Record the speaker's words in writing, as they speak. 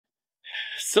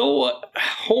So,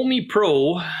 Homey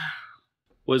Pro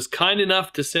was kind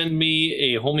enough to send me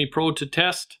a Homey Pro to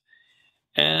test,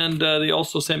 and they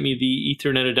also sent me the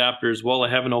Ethernet adapter as well. I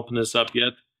haven't opened this up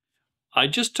yet. I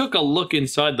just took a look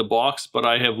inside the box, but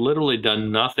I have literally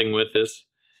done nothing with this.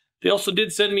 They also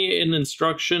did send me an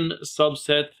instruction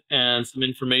subset and some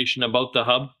information about the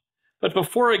hub. But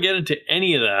before I get into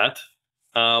any of that,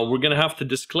 we're going to have to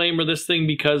disclaimer this thing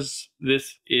because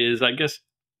this is, I guess,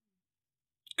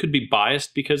 could be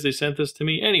biased because they sent this to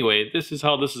me. Anyway, this is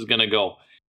how this is going to go.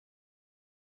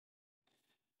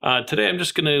 Today I'm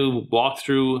just going to walk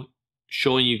through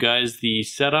showing you guys the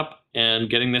setup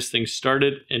and getting this thing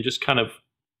started and just kind of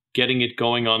getting it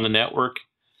going on the network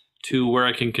to where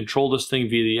I can control this thing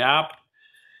via the app.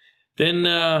 Then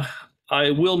I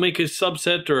will make a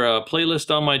subset or a playlist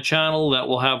on my channel that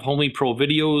will have Homey Pro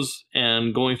videos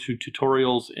and going through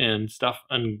tutorials and stuff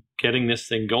and getting this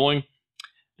thing going.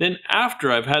 Then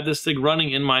after I've had this thing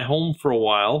running in my home for a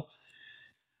while,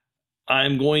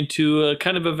 I'm going to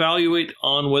kind of evaluate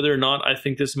on whether or not I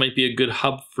think this might be a good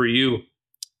hub for you.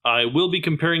 I will be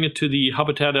comparing it to the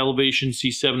Hubitat Elevation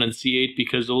C7 and C8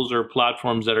 because those are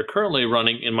platforms that are currently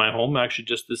running in my home. Actually,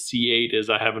 just the C8, as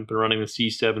I haven't been running the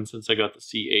C7 since I got the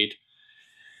C8.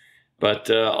 But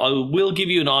I will give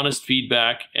you an honest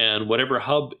feedback, and whatever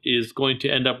hub is going to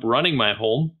end up running my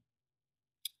home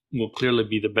will clearly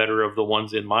be the better of the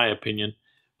ones in my opinion.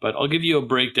 But I'll give you a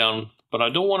breakdown. But I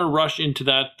don't want to rush into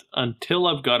that until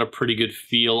I've got a pretty good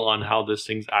feel on how this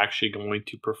thing's actually going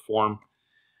to perform.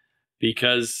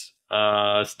 Because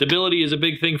stability is a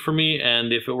big thing for me,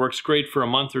 and if it works great for a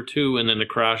month or two and then it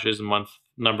crashes in month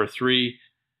number 3,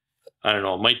 I don't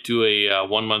know, I might do a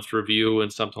 1-month review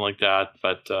and something like that.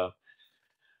 But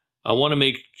I want to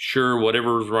make sure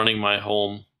whatever is running my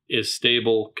home is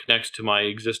stable, connects to my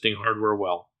existing hardware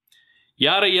well.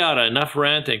 Yada yada, enough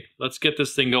ranting. Let's get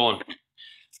this thing going.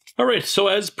 Alright, so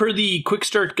as per the quick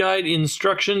start guide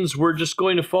instructions, we're just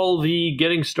going to follow the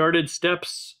getting started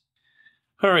steps.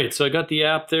 Alright, so I got the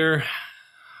app there.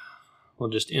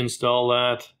 We'll just install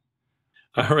that.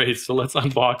 Alright, so let's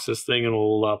unbox this thing and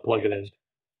we'll plug it in.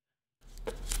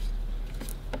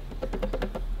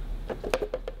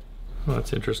 Oh,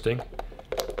 that's interesting.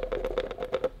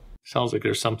 Sounds like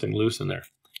there's something loose in there.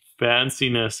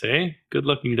 Fanciness, eh? Good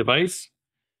looking device.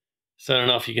 So I don't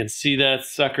know if you can see that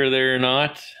sucker there or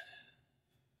not.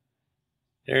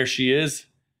 There she is,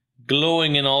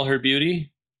 glowing in all her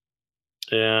beauty.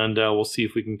 And we'll see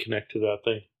if we can connect to that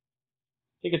thing.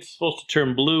 I think it's supposed to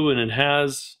turn blue, and it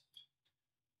has.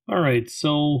 Alright,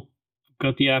 so I've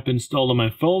got the app installed on my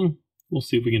phone. We'll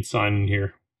see if we can sign in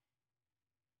here.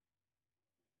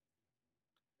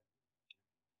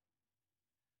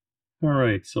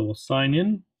 Alright, so we'll sign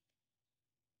in.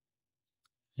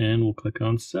 And we'll click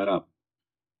on Setup.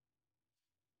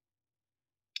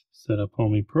 Set up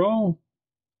Homey Pro.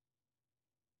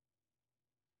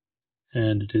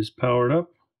 And it is powered up.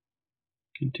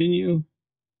 Continue.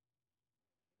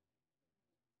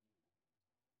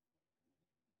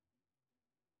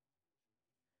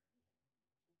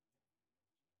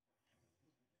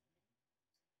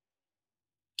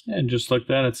 And just like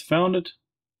that, it's found it.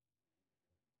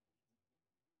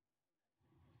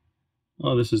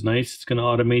 Oh, this is nice. It's going to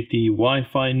automate the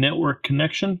Wi-Fi network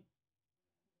connection.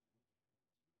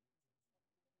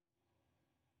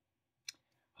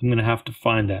 I'm going to have to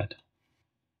find that.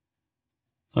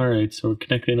 Alright, so we're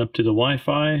connecting up to the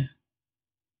Wi-Fi.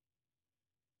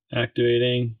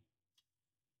 Activating.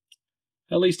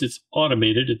 At least it's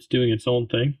automated. It's doing its own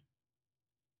thing.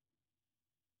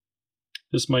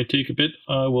 This might take a bit.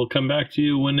 I will come back to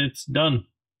you when it's done.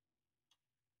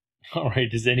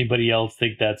 Alright, does anybody else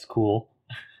think that's cool?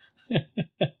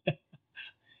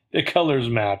 The colors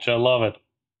match. I love it.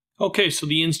 Okay, so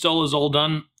the install is all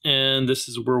done, and this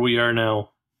is where we are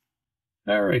now.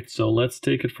 Alright, so let's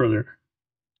take it further.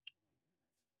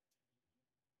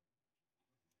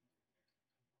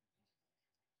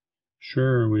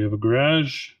 Sure, we have a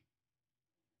garage.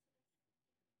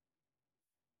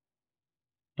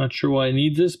 Not sure why I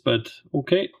need this, but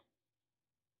okay.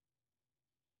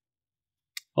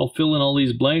 I'll fill in all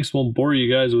these blanks, won't bore you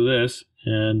guys with this,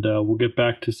 and we'll get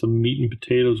back to some meat and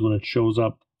potatoes when it shows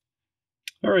up.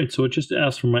 Alright, so it just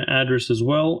asks for my address as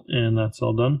well, and that's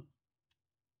all done.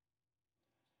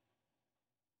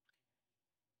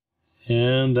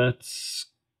 And that's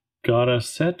got us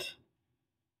set.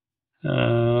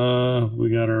 We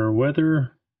got our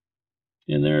weather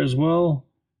in there as well.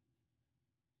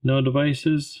 No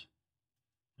devices.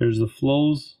 There's the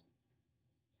flows.